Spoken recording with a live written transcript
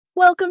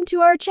Welcome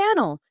to our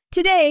channel.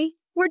 Today,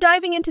 we're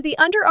diving into the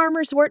Under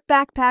Armour Sport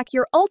Backpack,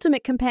 your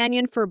ultimate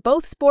companion for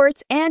both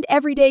sports and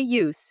everyday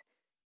use.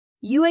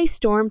 UA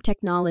Storm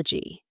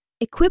Technology.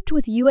 Equipped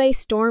with UA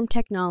Storm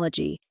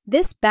technology,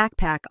 this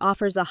backpack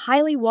offers a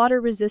highly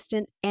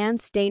water-resistant and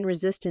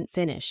stain-resistant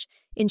finish,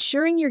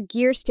 ensuring your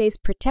gear stays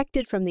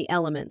protected from the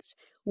elements,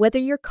 whether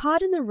you're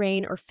caught in the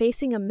rain or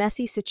facing a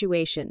messy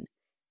situation.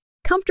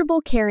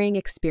 Comfortable carrying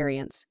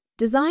experience.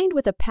 Designed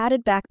with a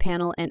padded back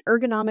panel and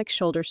ergonomic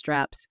shoulder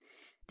straps,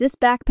 this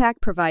backpack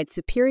provides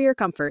superior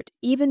comfort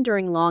even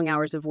during long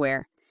hours of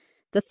wear.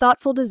 The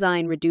thoughtful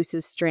design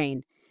reduces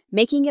strain,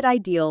 making it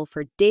ideal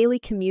for daily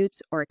commutes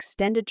or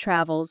extended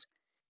travels.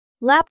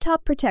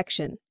 Laptop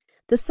protection.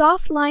 The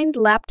soft-lined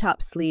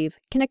laptop sleeve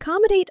can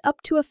accommodate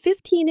up to a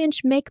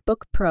 15-inch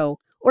MacBook Pro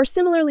or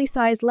similarly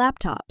sized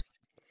laptops.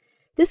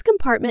 This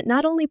compartment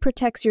not only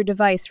protects your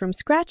device from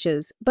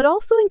scratches, but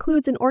also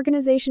includes an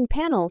organization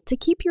panel to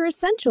keep your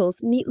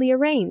essentials neatly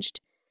arranged.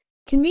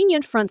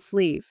 Convenient front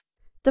sleeve.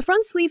 The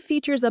front sleeve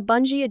features a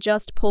bungee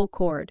adjust pull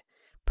cord,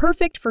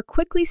 perfect for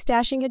quickly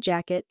stashing a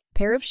jacket,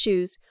 pair of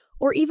shoes,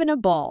 or even a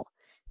ball.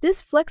 This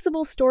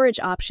flexible storage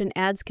option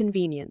adds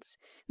convenience,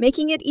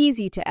 making it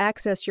easy to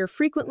access your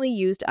frequently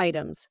used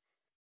items.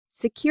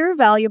 Secure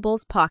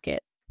valuables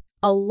pocket.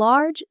 A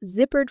large,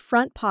 zippered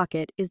front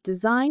pocket is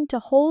designed to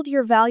hold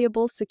your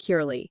valuables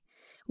securely.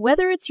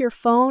 Whether it's your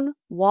phone,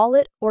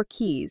 wallet, or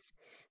keys,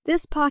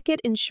 this pocket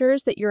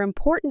ensures that your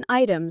important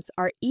items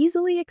are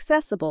easily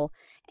accessible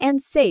and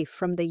safe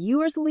from theft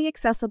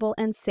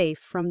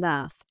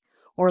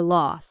or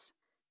loss.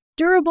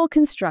 Durable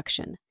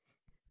construction.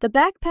 The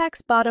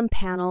backpack's bottom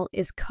panel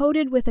is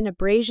coated with an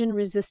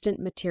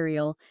abrasion-resistant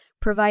material,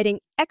 providing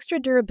extra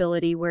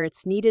durability where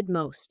it's needed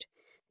most.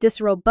 This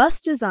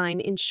robust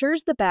design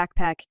ensures the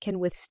backpack can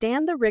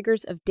withstand the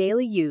rigors of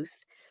daily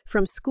use,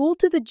 from school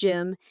to the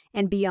gym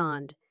and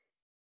beyond.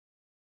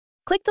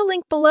 Click the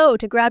link below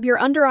to grab your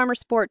Under Armour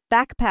Sport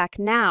backpack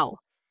now.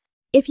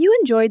 If you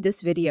enjoyed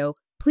this video,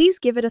 please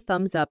give it a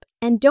thumbs up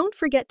and don't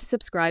forget to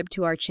subscribe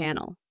to our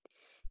channel.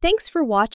 Thanks for watching.